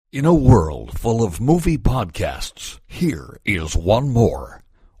In a world full of movie podcasts, here is one more.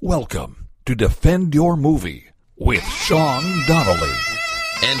 Welcome to Defend Your Movie with Sean Donnelly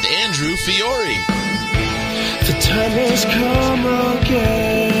and Andrew Fiore. The time has come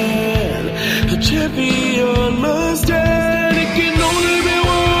again. The champion must stand. It can only be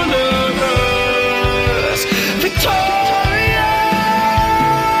one of us. Victoria!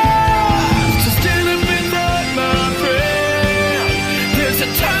 So stand up and fight, my friend. There's a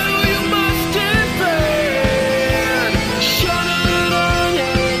title you must defend. Shut it on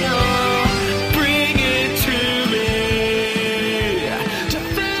and on. Bring it to me.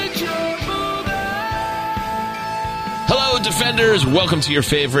 Defend your movie. Hello, Defenders. Welcome to your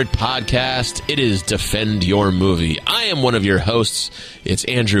favorite podcast. It is Defend Your Movie. I am one of your hosts. It's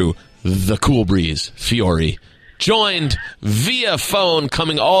Andrew, the Cool Breeze Fiore. Joined via phone,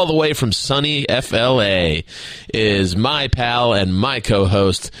 coming all the way from sunny FLA, is my pal and my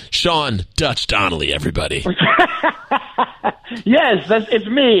co-host, Sean Dutch Donnelly, everybody. Yes, it's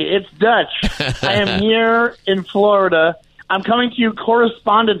me. It's Dutch. I am here in Florida. I'm coming to you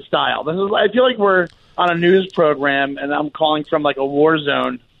correspondent style. I feel like we're on a news program, and I'm calling from like a war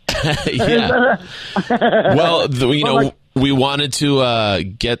zone. Yeah. Well, we wanted to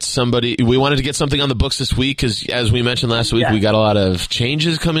get something on the books this week because, as we mentioned last week, we got a lot of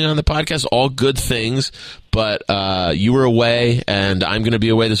changes coming on the podcast, all good things. But you were away, and I'm going to be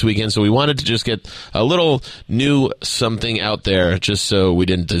away this weekend, so we wanted to just get a little new something out there, just so we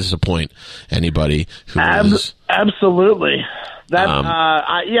didn't disappoint anybody who was. Absolutely.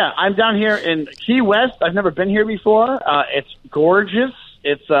 I'm down here in Key West. I've never been here before. It's gorgeous.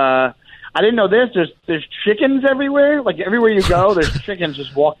 It's I didn't know this. There's chickens everywhere. Like everywhere you go, there's chickens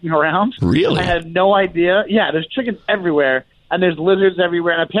just walking around. Really? I had no idea. Yeah, there's chickens everywhere, and there's lizards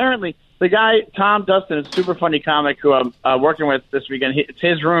everywhere. And apparently, the guy Tom Dustin, a super funny comic who I'm working with this weekend, it's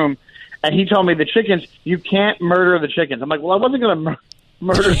his room, and he told me the chickens, you can't murder the chickens. I'm like, well, I wasn't going to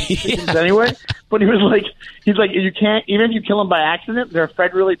murder the chickens anyway. But he's like, you can't, even if you kill them by accident, they're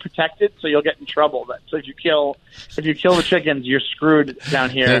federally protected, so you'll get in trouble. So if you kill the chickens, you're screwed down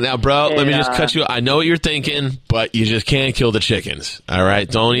here. Now, bro, let me just cut you. I know what you're thinking, but you just can't kill the chickens. All right,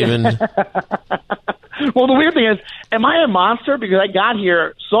 don't even. Well, the weird thing is, am I a monster because I got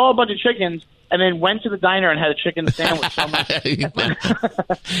here, saw a bunch of chickens, and then went to the diner and had a chicken sandwich?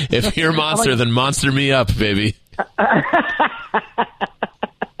 If you're a monster, then monster me up, baby.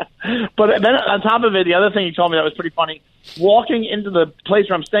 But then on top of it, the other thing he told me that was pretty funny, walking into the place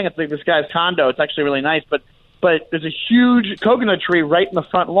where I'm staying, it's like this guy's condo. It's actually really nice, but there's a huge coconut tree right in the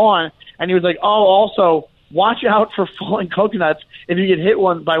front lawn, and he was like, oh, also, watch out for falling coconuts. If you get hit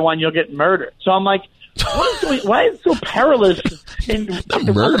by one, you'll get murdered. So I'm like, why is it so perilous?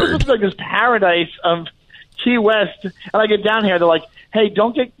 Murdered. It's like this paradise of Key West, and I get down here, they're like, hey,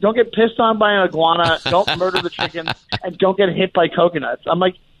 don't get pissed on by an iguana, don't murder the chickens, and don't get hit by coconuts. I'm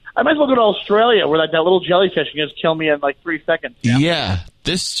like, I might as well go to Australia where that little jellyfish can just kill me in like 3 seconds. Yeah,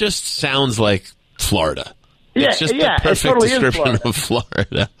 this just sounds like Florida. It's just the perfect totally description of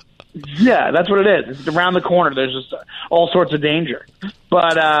Florida. Yeah, that's what it is. It's around the corner. There's just all sorts of danger.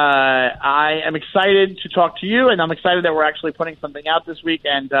 But I am excited to talk to you, and I'm excited that we're actually putting something out this week.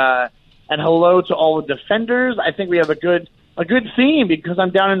 And hello to all the Defenders. I think we have a good theme because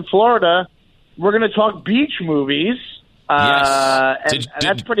I'm down in Florida. We're going to talk beach movies. Yes. And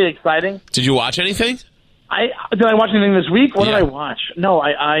that's pretty exciting. Did you watch anything? Did I watch anything this week? What did I watch? No,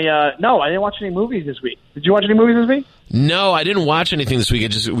 I didn't watch any movies this week. Did you watch any movies this week? No, I didn't watch anything this week.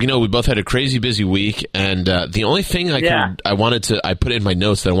 We both had a crazy busy week, and the only thing I put in my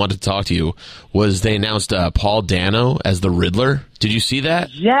notes that I wanted to talk to you was they announced Paul Dano as the Riddler. Did you see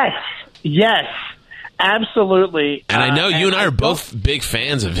that? Yes, absolutely. And I know you and I are both big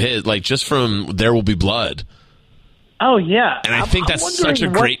fans of his, like just from There Will Be Blood. Oh, yeah. And I think that's such a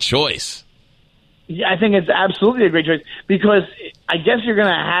great choice. Yeah, I think it's absolutely a great choice because I guess you're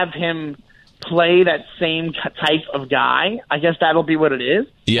going to have him play that same type of guy. I guess that'll be what it is.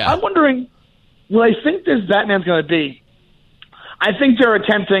 Yeah. I'm wondering, what I think this Batman's going to be, I think they're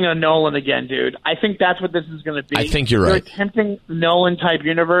attempting a Nolan again, dude. I think that's what this is going to be. I think you're right. They're attempting Nolan-type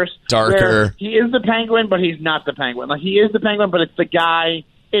universe. Darker. He is the Penguin, but he's not the Penguin. Like, he is the Penguin, but it's the guy...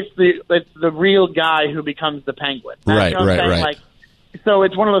 It's the real guy who becomes the Penguin. Right. Like, so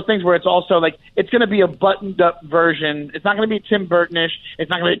it's one of those things where it's also like it's going to be a buttoned-up version. It's not going to be Tim Burton-ish. It's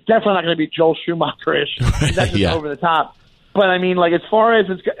definitely not going to be Joel Schumacher-ish. That's just over the top. But I mean, like as far as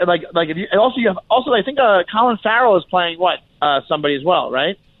it's like if you also I think Colin Farrell is playing somebody as well,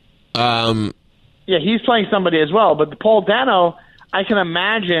 right? Yeah, he's playing somebody as well. But the Paul Dano, I can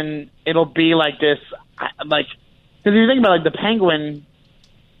imagine it'll be like this, like because if you think about like the Penguin.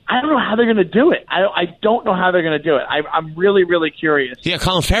 I don't know how they're going to do it. I don't know how they're going to do it. I'm really, really curious. Yeah,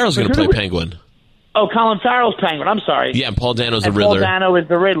 Colin Farrell's going to play Penguin. Oh, Colin Farrell's Penguin. I'm sorry. Yeah, and Paul Dano's the and Riddler. Paul Dano is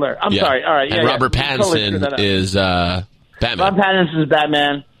the Riddler. I'm sorry. All right. Yeah, and Robert Pattinson Pattinson is Batman. Robert Pattinson is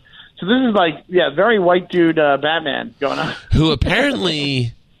Batman. So this is like, very white dude Batman going on. Who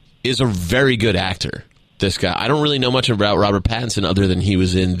apparently is a very good actor. This guy. I don't really know much about Robert Pattinson other than he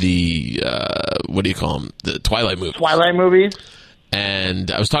was in the, what do you call him? The Twilight movies. Twilight movies. And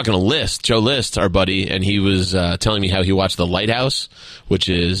I was talking to Joe List, our buddy, and he was telling me how he watched The Lighthouse, which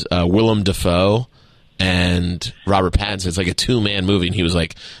is Willem Dafoe and Robert Pattinson. It's like a two-man movie, and he was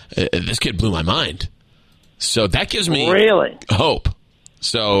like, this kid blew my mind. So that gives me hope.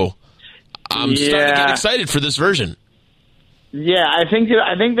 So I'm starting to get excited for this version. Yeah, I think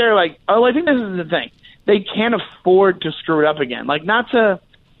they're like, I think this is the thing. They can't afford to screw it up again. Like, not to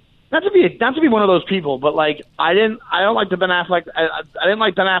be one of those people, but like I don't like the Ben Affleck. I didn't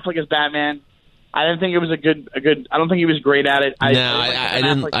like Ben Affleck as Batman. I didn't think it was a good. I don't think he was great at it. I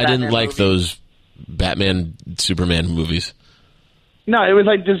didn't like those Batman Superman movies. No, it was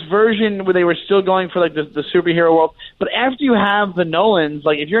like this version where they were still going for like the superhero world. But after you have the Nolans,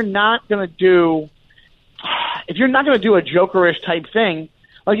 like if you're not gonna do a Jokerish type thing,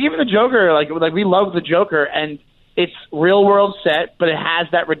 like even the Joker, like we love the Joker and. It's real world set, but it has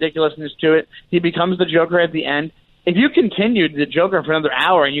that ridiculousness to it. He becomes the Joker at the end. If you continued the Joker for another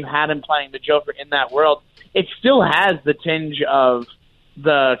hour and you had him playing the Joker in that world, it still has the tinge of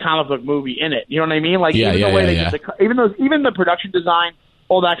the comic book movie in it. You know what I mean? Like even the production design,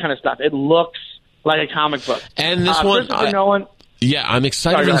 all that kind of stuff, it looks like a comic book. And this Nolan. Yeah, I'm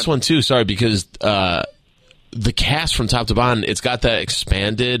excited for this one too. Sorry, because the cast from top to bottom, it's got that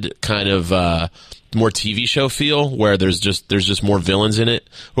expanded kind of. More TV show feel where there's just more villains in it.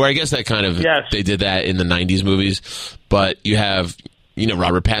 Where I guess that kind of they did that in the 90s movies, but you have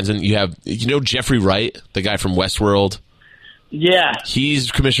Robert Pattinson, you have Jeffrey Wright, the guy from Westworld. Yeah,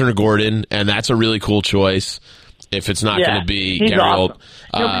 he's Commissioner Gordon, and that's a really cool choice. If it's not going to be Gary Oldman,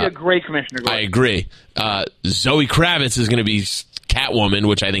 he'll be a great Commissioner Gordon. I agree. Zoe Kravitz is going to be Catwoman,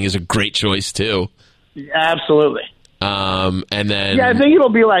 which I think is a great choice too. Absolutely. And then I think it'll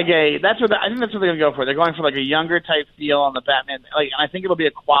be like I think that's what they're going to go for. They're going for like a younger type feel on the Batman. Like, and I think it'll be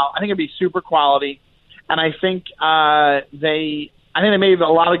I think it'll be super quality. And I think they made a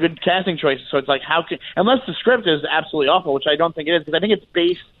lot of good casting choices. So it's like unless the script is absolutely awful, which I don't think it is, because I think it's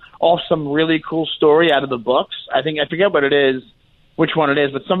based off some really cool story out of the books. I forget what it is, which one it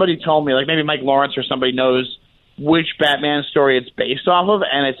is, but somebody told me, like maybe Mike Lawrence or somebody knows which Batman story it's based off of,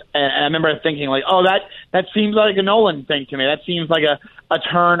 and I remember thinking like, oh, that seems like a Nolan thing to me. That seems like a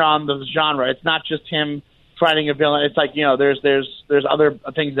turn on the genre. It's not just him fighting a villain. It's like there's other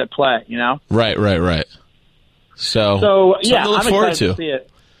things that play. Right. So yeah, I'm excited to see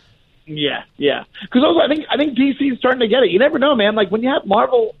it. Yeah. Because also I think DC is starting to get it. You never know, man. Like when you have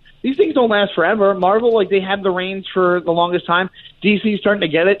Marvel, these things don't last forever. Marvel, like they had the reins for the longest time. DC is starting to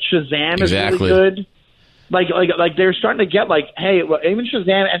get it. Shazam is really good. Like they're starting to get like, hey, well, even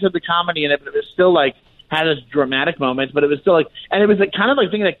Shazam entered the comedy in it, but it was still like had its dramatic moments, but it was still like, and it was like kind of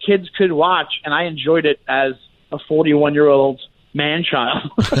like thing that kids could watch, and I enjoyed it as a 41-year-old man child.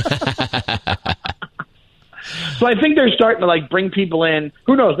 So I think they're starting to like bring people in.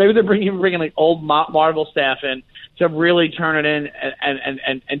 Who knows? Maybe they're bringing like old Marvel staff in to really turn it in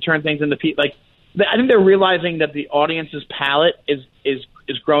and turn things into people. Like I think they're realizing that the audience's palate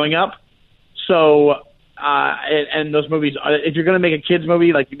is growing up. So. And those movies, if you're going to make a kids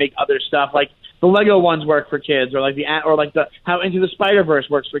movie, like you make other stuff, like the Lego ones work for kids, or like how Into the Spider-Verse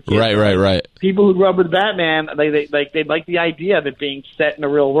works for kids. Right. People who grew up with Batman, they like the idea of it being set in the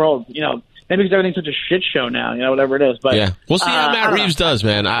real world. Maybe because everything's such a shit show now, whatever it is. But yeah, we'll see how Matt Reeves does,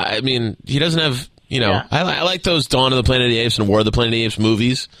 man. I mean, he doesn't have, I like those Dawn of the Planet of the Apes and War of the Planet of the Apes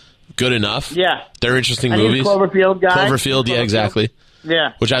movies. Good enough. Yeah, they're interesting and movies. Cloverfield guy. Cloverfield, yeah, exactly.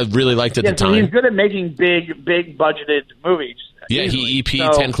 Yeah, which I really liked at the time. He's good at making big budgeted movies. Yeah, he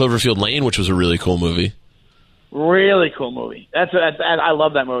EP'd 10 Cloverfield Lane, which was a really cool movie. Really cool movie. That's I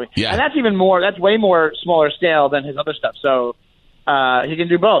love that movie. Yeah, and that's even more. That's way more smaller scale than his other stuff. So he can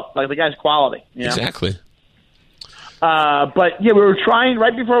do both. Like the guy's quality. Exactly. But yeah, we were trying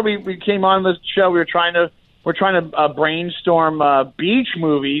right before we came on this show. We're trying to brainstorm beach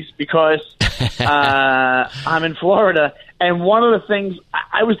movies because I'm in Florida. And one of the things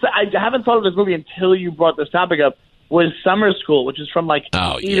I haven't thought of this movie until you brought this topic up was Summer School, which is from like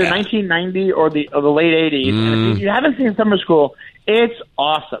either 1990 or the late 80s. And if you haven't seen Summer School, it's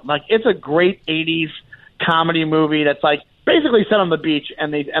awesome. Like it's a great 80s comedy movie that's like basically set on the beach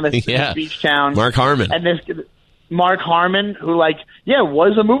and this beach town. Mark Harmon. And this Mark Harmon, who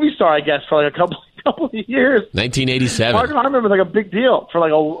was a movie star, I guess, for like a couple of years. 1987. Mark Harmon was like a big deal for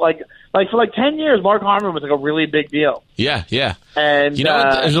for 10 years. Mark Harmon was like a really big deal. Yeah. And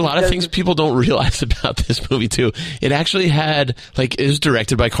there's a lot of things people don't realize about this movie too. It actually had it was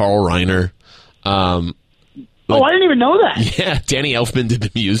directed by Carl Reiner. I didn't even know that. Yeah, Danny Elfman did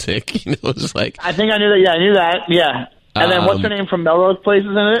the music. It was like I think I knew that. Yeah, I knew that. Yeah. And then what's her name from Melrose Place is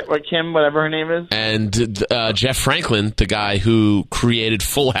in it? Or Kim, whatever her name is. And Jeff Franklin, the guy who created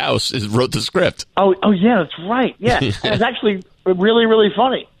Full House, wrote the script. Oh yeah, that's right. Yeah, and it's actually really, really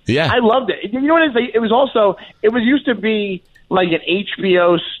funny. Yeah, I loved it. You know what it is? It was used to be like an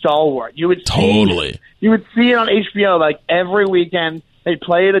HBO stalwart. You would see it on HBO like every weekend. They'd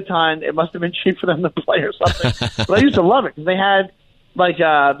play it a ton. It must have been cheap for them to play or something. But I used to love it because they had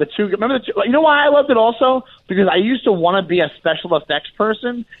the two. Remember the two? You know why I loved it also? Because I used to want to be a special effects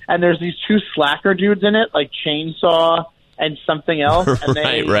person, and there's these two slacker dudes in it, like Chainsaw and something else.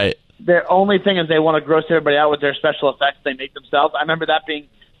 And right. Their only thing is they want to gross everybody out with their special effects they make themselves. I remember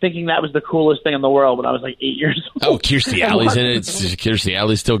thinking that was the coolest thing in the world when I was like 8 years old. Oh, Kirstie Alley's in it. Kirstie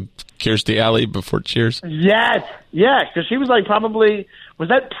Alley still Kirstie Alley before Cheers? Yes, because she was probably, was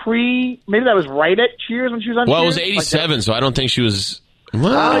that maybe that was right at Cheers when she was on Cheers? Well, it was 87, so I don't think she was, she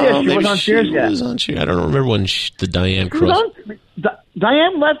was on Cheers yet. Was on Cheers. I don't remember when the Diane crossed.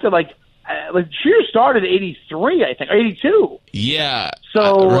 Diane left at Cheers started 83, I think, or 82. Yeah.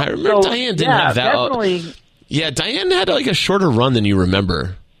 So I remember Diane didn't have that. Definitely. Yeah, Diane had a shorter run than you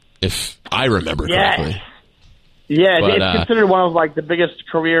remember, if I remember correctly. Yeah, it's considered one of the biggest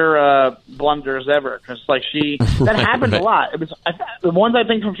career blunders ever because that happened a lot. It was the ones I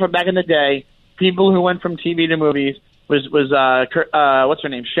think from back in the day. People who went from TV to movies was what's her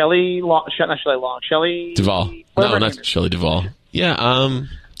name? Shelley Long, not Shelley Long, Shelley Duvall. No, not Shelley Duvall. Yeah,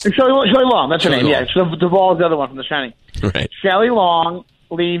 Shelley Long. That's her name. Yeah, Duvall is the other one from The Shining. Right. Shelley Long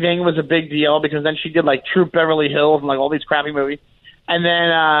leaving was a big deal because then she did Troop Beverly Hills and all these crappy movies, and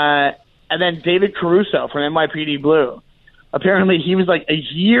then David Caruso from NYPD Blue. Apparently, he was a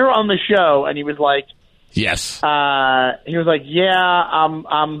year on the show, and he was like, "Yes." He was like, "Yeah,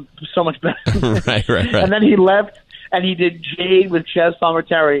 I'm so much better." right. And then he left, and he did Jade with Ches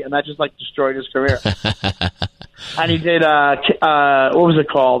Palmer-Terry, and that just destroyed his career. And he did what was it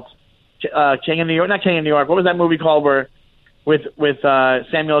called? King of New York? Not King of New York. What was that movie called? With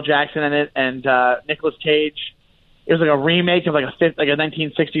Samuel Jackson in it and Nicolas Cage. It was a remake of a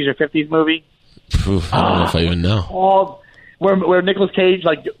 1960s or 50s movie. Oof, I don't know if I even know. Where Nicolas Cage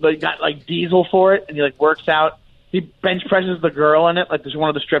got Diesel for it, and he works out. He bench presses the girl in it, there's one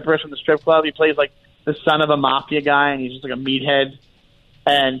of the strippers from the strip club. He plays the son of a mafia guy, and he's just a meathead.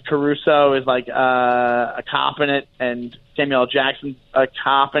 And Caruso is a cop in it, and Samuel Jackson a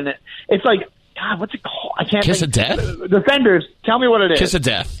cop in it. It's God, what's it called? I can't. Kiss of Death. Defenders. Tell me what it is. Kiss of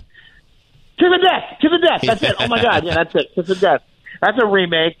Death. Kiss of Death. That's it. Oh my God, yeah, that's it. Kiss of Death. That's a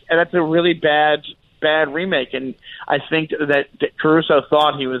remake, and that's a really bad remake. And I think that Caruso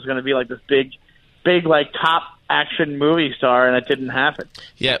thought he was going to be this big top action movie star, and it didn't happen.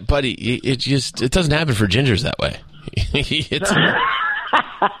 Yeah, buddy, it doesn't happen for gingers that way.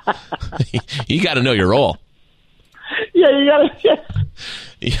 You got to know your role. Yeah, you got to.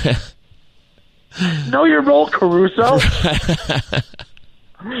 Yeah. Know your role, Caruso.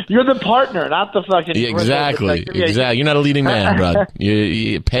 You're the partner, not the fucking... Exactly. You're not a leading man, bro.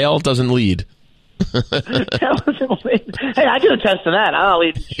 Pale doesn't lead. Pale doesn't lead. Hey, I can attest to that. I don't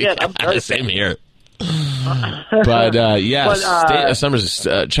lead shit. I'm very same here. But, Summer's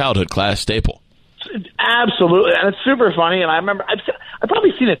childhood class staple. Absolutely, and it's super funny. And I remember I've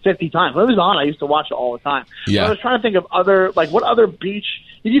probably seen it 50 times. When it was on, I used to watch it all the time. Yeah. But I was trying to think of other what other beach.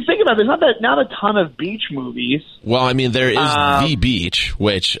 If you think about it, there's not a ton of beach movies. Well, I mean, there is The Beach,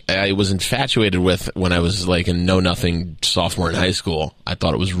 which I was infatuated with when I was a know-nothing sophomore in high school. I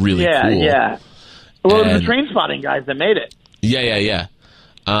thought it was really cool. Yeah. Well, it was the Trainspotting guys that made it. Yeah.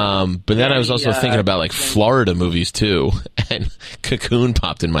 But then I was also thinking about Florida movies too, and Cocoon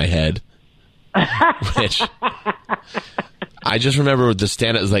popped in my head. Which I just remember the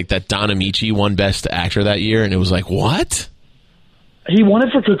stand-up was that Don Amici won Best Actor that year, and it was what? He won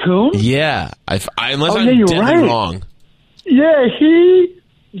it for Cocoon? Yeah, unless I'm dead wrong. Yeah,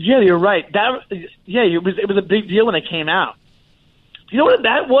 you're right. It was a big deal when it came out. You know what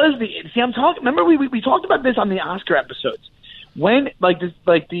that was? I'm talking. Remember we talked about this on the Oscar episodes when the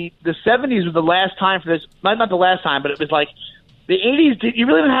 70s was the last time for this. Not the last time, but it was the 80s. You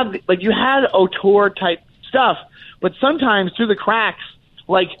really didn't have you had auteur type stuff, but sometimes through the cracks,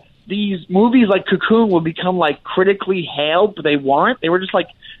 these movies like Cocoon would become critically hailed, but they weren't. They were just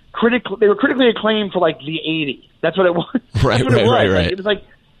they were critically acclaimed for like the 80s. That's what it was. Right. Like, it was like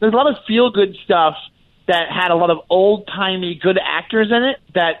there's a lot of feel good stuff that had a lot of old timey good actors in it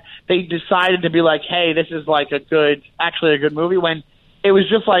that they decided to be like, hey, this is like actually a good movie, when it was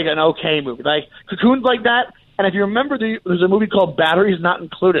just like an okay movie. Like Cocoon's like that. And if you remember, there's a movie called Batteries Not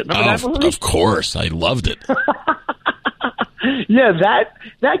Included. Remember that movie? Of course, I loved it. Yeah,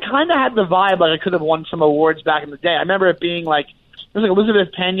 that kind of had the vibe like it could have won some awards back in the day. I remember it being like it was like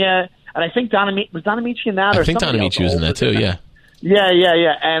Elizabeth Pena, and I think was Don Amici in that? I think Don Amici was in that too. Yeah.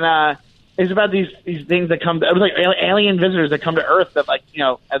 Yeah. And it's about these things that come. It was like alien visitors that come to Earth that like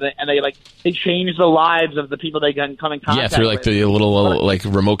and they change the lives of the people they come in contact with. Yeah, through like the little like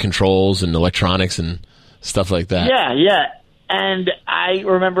remote controls and electronics and stuff like that. Yeah. And I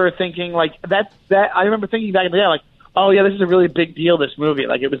remember thinking like that. I remember thinking back in the day like, oh yeah, this is a really big deal. This movie,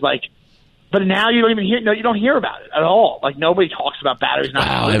 like it was like, but now you don't even hear. No, you don't hear about it at all. Like nobody talks about Batteries Not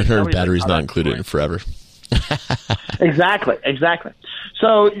Included. Wow, I haven't heard Batteries Not Included in forever. Exactly.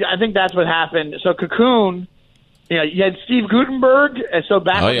 So I think that's what happened. So Cocoon, you had Steve Guttenberg, and so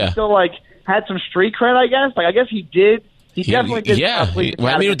back when he still like had some street cred, I guess. Like I guess he did. He definitely did. Yeah,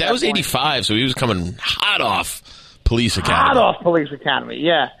 I mean that was '85, so he was coming hot off Police Academy.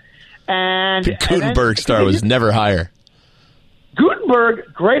 Yeah. And the Guttenberg star was never higher.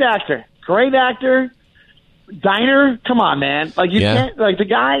 Guttenberg, great actor. Diner, come on, man. Like you can't. Like the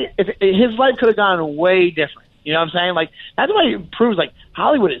guy, if his life could have gone way different. You know what I'm saying? Like that's why it proves like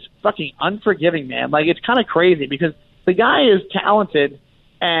Hollywood is fucking unforgiving, man. Like it's kind of crazy because the guy is talented.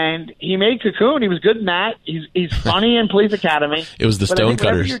 And he made Cocoon. He was good in that. He's funny in Police Academy. It was the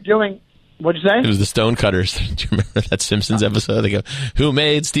Stonecutters. You're doing. What'd you say? It was the Stonecutters. Do you remember that Simpsons episode? They go, "Who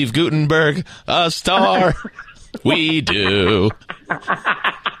made Steve Guttenberg a star?" We do.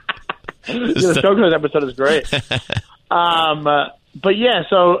 The Stonecutters episode is great. But yeah,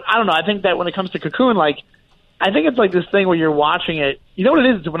 so I don't know. I think that when it comes to Cocoon, like I think it's like this thing where you're watching it. You know what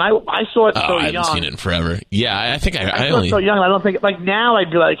it is? When I saw it so young. I haven't seen it in forever. Yeah, I think I saw it so young. I don't think like now. I'd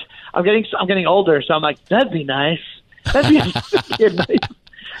be like, I'm getting older, so I'm like, that'd be nice. That'd be nice.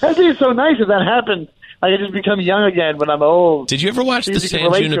 That'd be so nice if that happened. Like I just become young again when I'm old. Did you ever watch the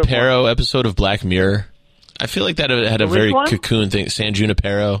San Junipero episode of Black Mirror? I feel like that had a very Cocoon thing. San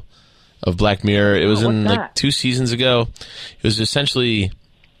Junipero of Black Mirror. It was in like 2 seasons ago. It was essentially.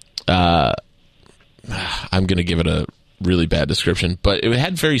 I'm going to give it a really bad description, but it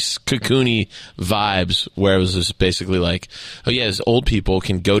had very Cocoon-y vibes where it was just basically like, oh yeah, old people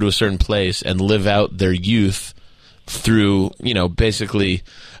can go to a certain place and live out their youth through, basically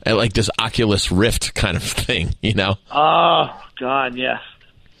like this Oculus Rift kind of thing, Oh, God, yes.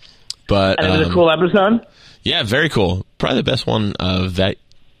 But, and it was a cool episode? Yeah, very cool. Probably the best one of that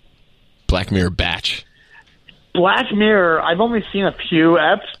Black Mirror batch. Black Mirror, I've only seen a few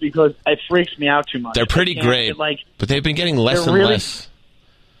eps because it freaks me out too much. They're pretty great, but they've been getting less and less.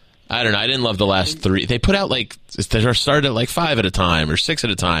 I don't know. I didn't love the last 3. They put out they started at 5 at a time or 6 at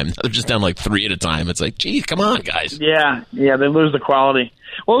a time. They're just down 3 at a time. It's like, geez, come on, guys. Yeah, they lose the quality.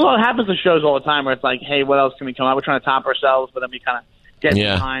 Well, it happens to shows all the time where it's like, hey, what else can we come out? We're trying to top ourselves, but then we kind of get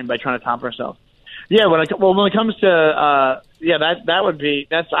behind by trying to top ourselves. Yeah, when it comes to that would be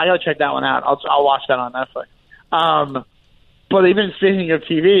I gotta check that one out. I'll watch that on Netflix. But even speaking of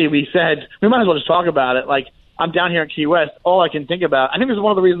TV, we said we might as well just talk about it. Like I'm down here in Key West, all I can think about. I think it was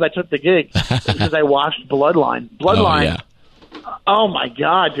one of the reasons I took the gig because I watched Bloodline. Oh my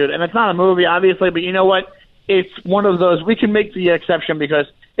God, dude! And it's not a movie, obviously, but you know what? It's one of those. We can make the exception because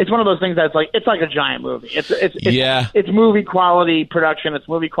it's one of those things that's it's like a giant movie. It's movie quality production. It's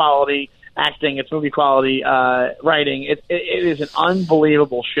movie quality acting, it's movie quality writing. It is an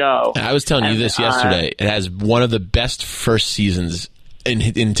unbelievable show. I was telling you this yesterday. It has one of the best first seasons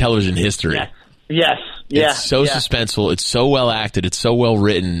in television history. Yes. It's so suspenseful. It's so well acted. It's so well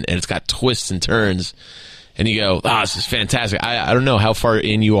written, and it's got twists and turns. And you go, this is fantastic. I don't know how far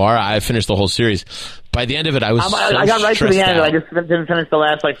in you are. I finished the whole series. By the end of it, I was I got right to the end. I just didn't finish the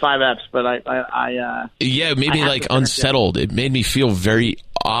last 5 eps, but I it made me unsettled. It made me feel very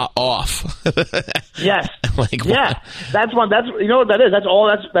off. Yes. That's one. That's you know what that is.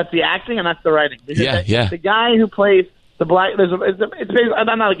 That's the acting and that's the writing. The guy who plays the black. It's basically,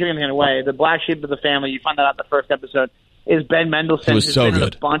 I'm not giving anything away. The black sheep of the family. You find that out in the first episode. Is Ben Mendelsohn. He was so good.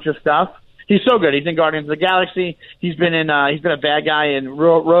 In a bunch of stuff. He's so good. He's in Guardians of the Galaxy. He's been a bad guy in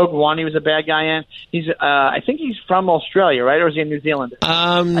Rogue One. He was a bad guy in. I think he's from Australia, right? Or is he in New Zealand?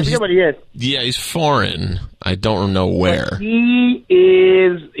 I forget what he is. Yeah, he's foreign. I don't know where. But he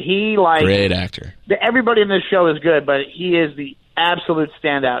great actor. Everybody in this show is good, but he is the absolute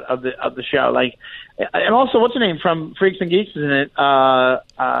standout of the show. Like, and also, what's her name from Freaks and Geeks is in it?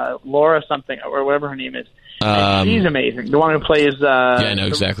 Laura something or whatever her name is. She's amazing. The one who plays. I know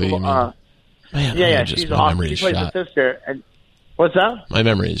exactly. What you mean. Man, yeah, she's awesome. She plays the sister. And what's that? My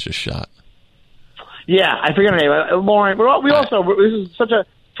memory is just shot. Yeah, I forget her name. Lauren. This is such a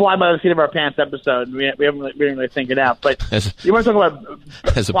fly by the seat of our pants episode. We didn't really think it out. But you want to talk about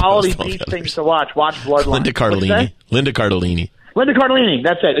quality beach things to watch? Watch Bloodline. Linda Cardellini. Linda Cardellini.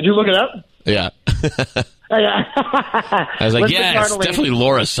 That's it. Did you look it up? Yeah. Yeah. I was like, it's definitely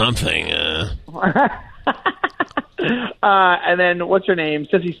Laura something. And then what's her name?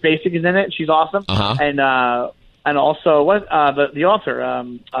 Sissy Spacek is in it. She's awesome. And also what the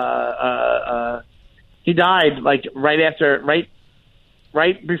author he died like right after like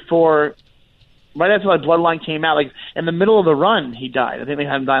Bloodline came out, like in the middle of the run he died. I think they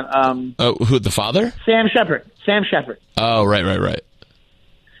had him die. Who, the father? Sam Shepard. Oh, right.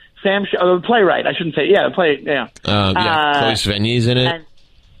 The playwright, I shouldn't say. Yeah, the play. Yeah. Chloe Sevigny's in it.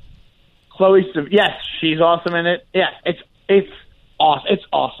 Yes, she's awesome in it. Yeah, it's awesome. It's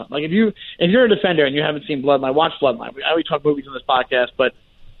awesome. Like if you're a Defender and you haven't seen Bloodline, watch Bloodline. I always talk movies on this podcast, but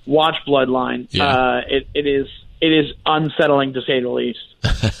watch Bloodline. Yeah. It is unsettling to say the least.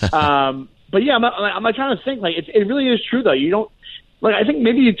 But yeah, I'm not trying to think. Like it really is true though. You don't like. I think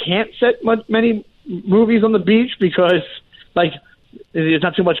maybe you can't set many movies on the beach because like. There's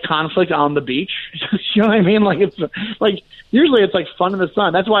not too much conflict on the beach. You know what I mean? Like it's like usually it's like fun in the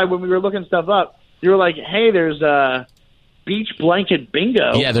sun. That's why when we were looking stuff up, you were like, "Hey, there's beach blanket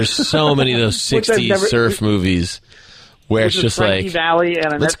bingo." Yeah, there's so many of those '60s surf movies where it's just Frankie like Valli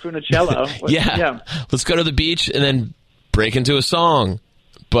and Annette Funicello. yeah, let's go to the beach and then break into a song.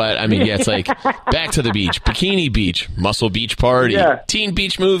 But I mean, it's like Back to the Beach, Bikini Beach, Muscle Beach Party, Teen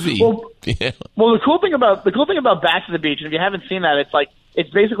Beach Movie. Well, the cool thing about Back to the Beach, and if you haven't seen that, it's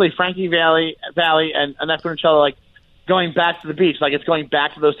basically Frankie Valli and Annette Funicello like going back to the beach, like it's going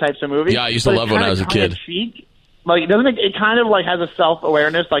back to those types of movies. Yeah, I used to love when I was a kid. Like, doesn't it kind of like has a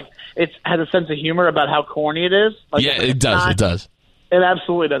self-awareness, like it has a sense of humor about how corny it is. Like, yeah, it does. It does. It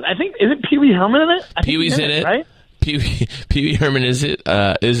absolutely does. I think isn't Pee Wee Herman in it? Pee Wee's in it, right? Pee Wee Herman is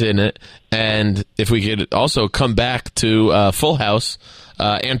in it, and if we could also come back to Full House,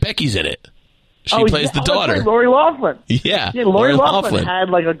 Aunt Becky's in it. She plays the daughter. Right. Lori Loughlin. Yeah, Lori Loughlin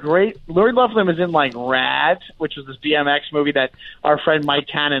had like a great. Lori Loughlin was in like Rad, which was this BMX movie that our friend Mike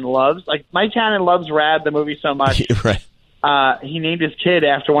Cannon loves. Like Mike Cannon loves Rad, the movie, so much. Right. He named his kid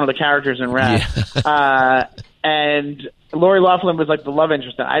after one of the characters in Rad. Yeah. And Lori Loughlin was like the love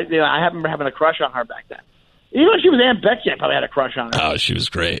interest. I remember having a crush on her back then. Even when she was Aunt Becky, I probably had a crush on her. Oh, she was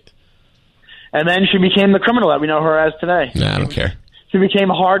great. And then she became the criminal that we know her as today. Nah, I don't care. She became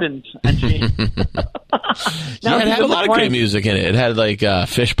hardened. And she... it had a lot of great music in it. It had like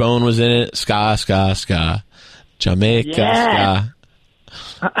Fishbone was in it. Ska. Jamaica, ska.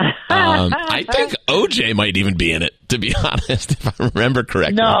 I think OJ might even be in it, to be honest, if I remember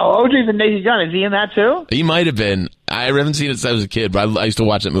correctly. No, OJ's in Naked Gun. Is he in that too? He might have been. I haven't seen it since I was a kid, but I used to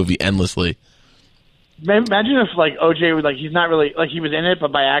watch that movie endlessly. Imagine if like OJ was like he's not really like he was in it,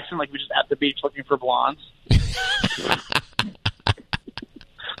 but by accident, like he was just at the beach looking for blondes.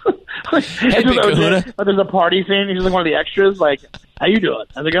 Hey, Big Kahuna. There's a party scene. He's like one of the extras. Like, how you doing?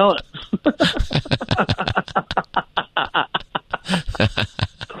 How's it going?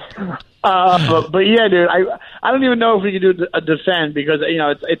 But yeah, dude, I don't even know if we can do a defend because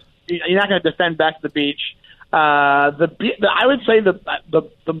it's you're not going to defend Back to the Beach. I would say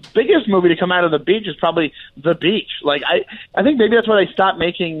the biggest movie to come out of the beach is probably The Beach. Like I think maybe that's why they stopped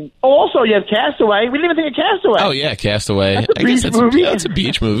making. Oh, also you have Castaway. We didn't even think of Castaway. Oh yeah, Castaway. That's a beach movie. That's a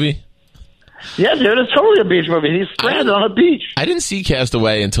beach movie. Yeah, dude, it's totally a beach movie. He's stranded on a beach. I didn't see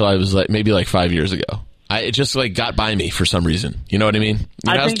Castaway until I was maybe 5 years ago. It just got by me for some reason. You know what I mean?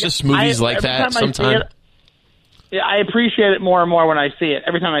 It's just movies like that sometimes. Yeah, I appreciate it more and more when I see it.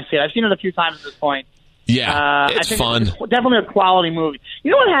 Every time I see it, I've seen it a few times at this point. Yeah, it's fun. It's definitely a quality movie.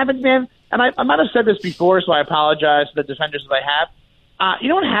 You know what happens, man? And I might have said this before, so I apologize to the defenders if I have. You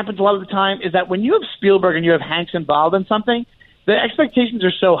know what happens a lot of the time is that when you have Spielberg and you have Hanks involved in something, the expectations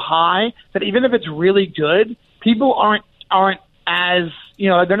are so high that even if it's really good, people aren't as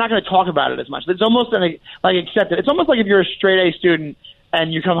they're not going to talk about it as much. It's almost accepted. It's almost like if you're a straight A student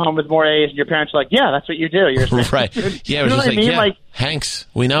and you come home with more A's and your parents are like, yeah, that's what you do. You're right. Yeah, it was just I mean? Hanks,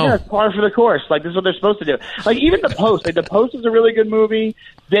 we know. Yeah, it's par for the course. Like, this is what they're supposed to do. Like, even The Post. The Post is a really good movie.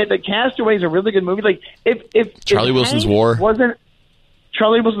 The Castaway is a really good movie. Like, if Charlie Wilson's War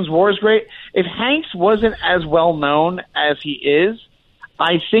is great. If Hanks wasn't as well known as he is,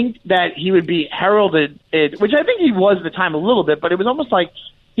 I think that he would be heralded, which I think he was at the time a little bit, but it was almost like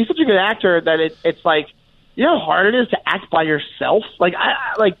he's such a good actor that it's like, you know how hard it is to act by yourself? Like,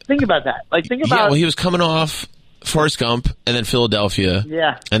 think about that. Like, think about... Yeah, well, he was coming off Forrest Gump and then Philadelphia.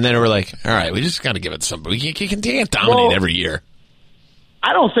 Yeah. And then we're like, all right, we just got to give it to somebody. We can't dominate every year.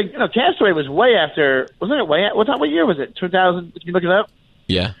 I don't think... Castaway was way after... Wasn't it way... What year was it? 2000? Did you look it up?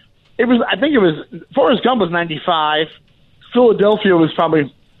 Yeah. It was... I think it was... Forrest Gump was 95. Philadelphia was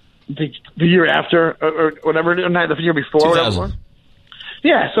probably the year after, or whatever, not the year before. 2000. Whatever it was.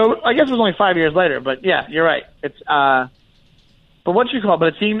 Yeah, so I guess it was only 5 years later, but yeah, you're right. It's but what you call it?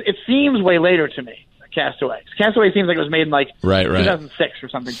 But it seems way later to me. Castaway. Castaway seems like it was made in like 2006 or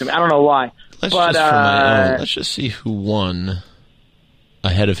something to me. I don't know why. Let's just see who won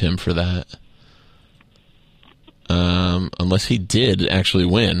ahead of him for that. Unless he did actually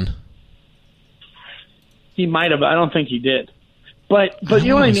win. He might have. I don't think he did. But you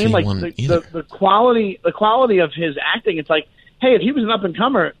know what I mean? Like the quality of his acting. It's like, hey, if he was an up and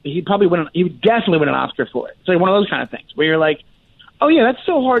comer, he would definitely win an Oscar for it. It's like one of those kind of things where you're like, oh yeah, that's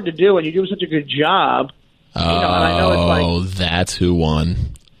so hard to do, and you do such a good job. Oh, and I know it's like, that's who won.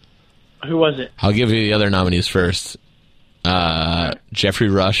 Who was it? I'll give you the other nominees first. Jeffrey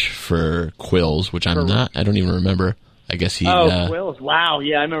Rush for Quills, which I don't even remember. I guess he. Quills! Wow,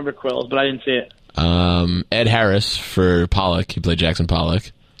 yeah, I remember Quills, but I didn't see it. Ed Harris for Pollock. He played Jackson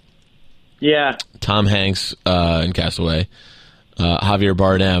Pollock. Yeah. Tom Hanks in Castaway. Javier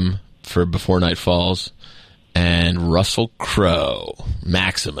Bardem for Before Night Falls. And Russell Crowe,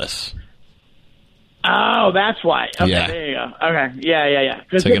 Maximus. Oh, that's why. Okay, yeah. There you go. Okay, yeah.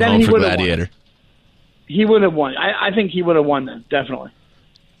 Took him home for Gladiator. He would have won. I think he would have won then, definitely.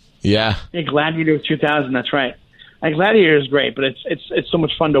 Yeah. Gladiator 2000. That's right. Gladiator is great, but it's so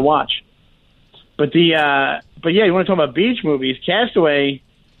much fun to watch. But yeah, you want to talk about beach movies? Castaway,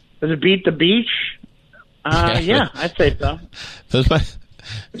 does it beat The Beach? Yeah, I'd say so.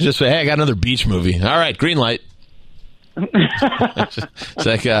 Just say, hey, I got another beach movie. All right, green light. It's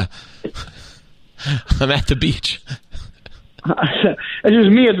like, I'm at the beach. It's just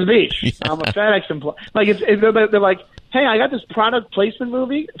me at the beach. Yeah. I'm a FedEx employee. Like they're like, hey, I got this product placement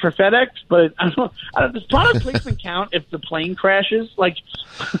movie for FedEx, but does product placement count if the plane crashes? Like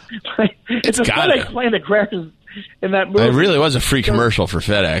it's a FedEx plane that crashes in that movie. It really was a free commercial for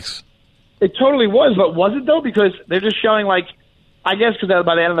FedEx. It totally was, but was it though? Because they're just showing like, I guess because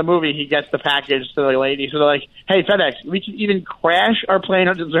by the end of the movie he gets the package to the lady, so they're like, hey, FedEx, we can even crash our plane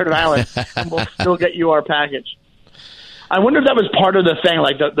on a deserted island and we'll still get you our package. I wonder if that was part of the thing,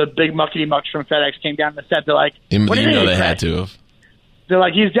 like the big muckety mucks from FedEx came down the set. They're like, what do you mean they had to have. They're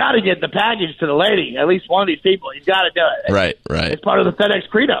like, he's got to get the package to the lady, at least one of these people. He's got to do it. Right. It's part of the FedEx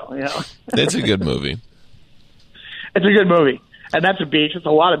credo, you know. It's a good movie. It's a good movie. And that's a beach. It's a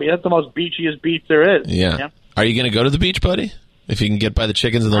lot of beach. That's the most beachiest beach there is. Yeah. You know? Are you going to go to the beach, buddy? If you can get by the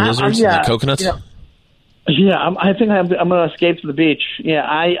chickens and the lizards and the coconuts? Yeah, I think I'm going to escape to the beach.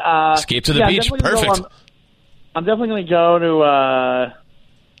 Yeah, escape to the beach? Perfect. I'm definitely going to go to.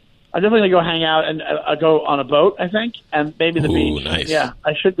 I'm definitely going to go hang out and go on a boat. I think, and maybe the beach. Nice. Yeah,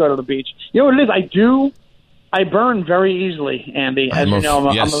 I should go to the beach. You know what it is? I burn very easily, Andy. As you know,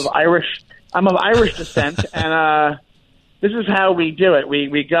 I'm of Irish. I'm of Irish descent, and this is how we do it.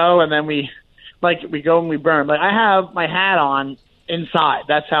 We go and then we go and we burn. Like I have my hat on inside.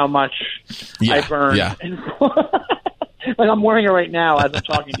 That's how much I burn. Yeah. Like I'm wearing it right now as I'm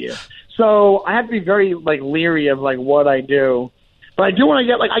talking to you. So I have to be very leery of what I do, but I do want to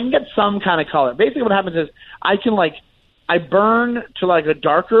get I can get some kind of color. Basically, what happens is I burn to a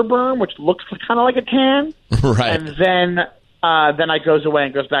darker burn, which looks kind of like a tan, right? And then it goes away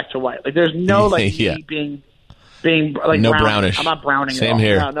and goes back to white. There's no me being no brown. brownish. I'm not browning. Same at all.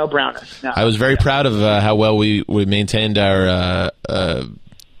 here. No brownish. No. I was very proud of how well we maintained our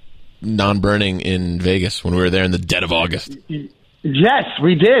non-burning in Vegas when we were there in the dead of August. Yes,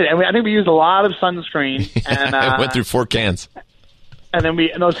 we did, and I think we used a lot of sunscreen. And I went through 4 cans. And then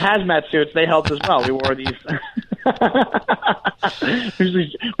and those hazmat suits, they helped as well. We wore these.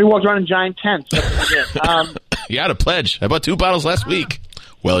 We walked around in giant tents. That's what we did. You got a pledge. I bought 2 bottles last week.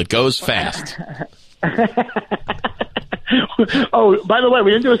 Well, it goes fast. Oh, by the way,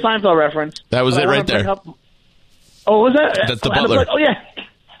 we didn't do a Seinfeld reference. That was it right there. Was that? That's the butler. Oh, yeah.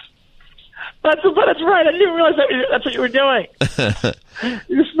 That's right. I didn't realize that's what you were doing.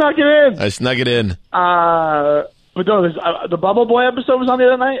 You snuck it in. I snuck it in. But no, the Bubble Boy episode was on the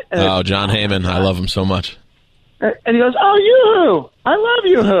other night. Oh, John Heyman. I love him so much. And he goes, oh, Yoo-hoo. I love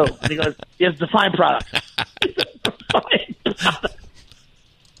Yoo-hoo. And he goes, yes, Define Product. Define Product.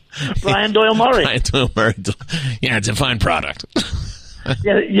 Brian Doyle Murray. Yeah, it's a fine product.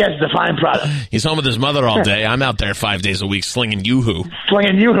 Yes, the fine product. He's home with his mother all day. I'm out there 5 days a week slinging yoo-hoo.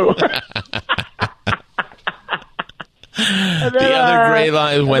 Slinging yoo-hoo. The other great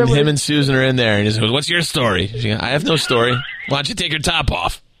line when him and Susan are in there, and he goes, "What's your story?" She goes, "I have no story. Why don't you take your top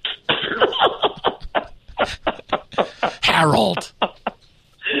off?" Harold.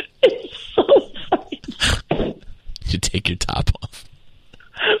 It's so funny. You take your top off.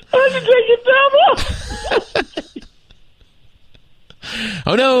 Why don't you take your top off?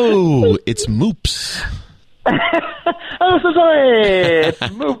 Oh no, it's Moops. Oh, so sorry. It's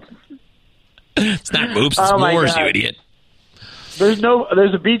Moops. It's not Moops, it's Oh, my Moors, God. you idiot. There's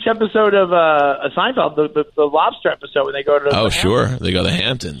a beach episode of Seinfeld, the lobster episode when they go to the Oh, Hamptons. sure. They go to the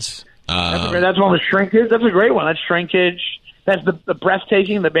Hamptons. That's one with shrinkage. That's a great one. That's shrinkage. That's the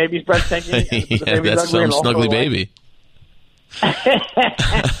breathtaking. The baby's breathtaking. The Yeah, baby's that's ugly some and also snuggly like- baby.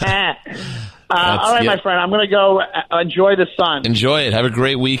 All right, yeah. my friend. I'm going to go enjoy the sun. Enjoy it. Have a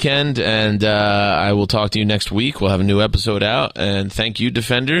great weekend, and I will talk to you next week. We'll have a new episode out, and thank you,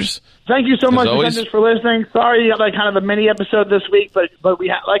 Defenders. Thank you so much, always. Defenders, for listening. Sorry you got like kind of a mini episode this week, but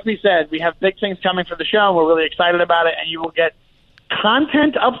we like we said, we have big things coming for the show. We're really excited about it, and you will get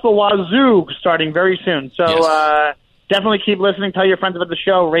content up the wazoo starting very soon. So Yes. definitely keep listening. Tell your friends about the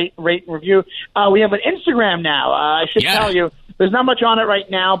show. Rate, and review. We have an Instagram now. I should Yeah. tell you. There's not much on it right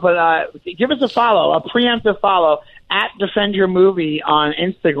now, but give us a follow, a preemptive follow at Defend Your Movie on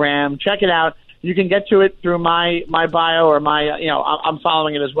Instagram. Check it out. You can get to it through my bio or I'm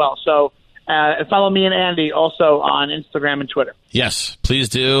following it as well. So follow me and Andy also on Instagram and Twitter. Yes, please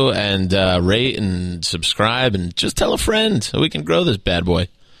do, and rate and subscribe, and just tell a friend so we can grow this bad boy.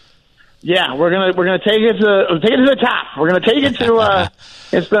 Yeah, we're gonna take it to the top. We're gonna take it to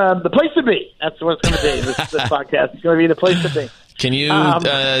it's the place to be. That's what it's gonna be. This podcast is gonna be the place to be. Can you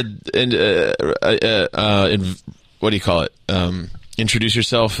what do you call it? Introduce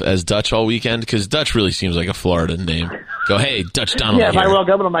yourself as Dutch all weekend, because Dutch really seems like a Florida name. Go, hey, Dutch Donnelly. Yeah, if I here. walk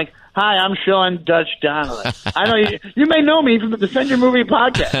up and I'm like, "Hi, I'm Sean Dutch Donnelly." I know you may know me from the Defend Your Movie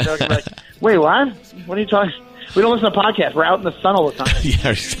podcast. So I'm like, wait, what? What are you talking? We don't listen to podcasts. We're out in the sun all the time. Yeah,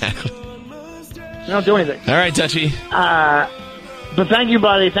 exactly. We don't do anything. All right, Dutchy. But thank you,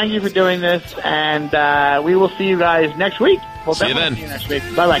 buddy. Thank you for doing this, and we will see you guys next week. We'll See you definitely then. see you next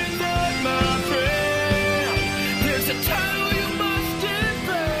week. Bye bye.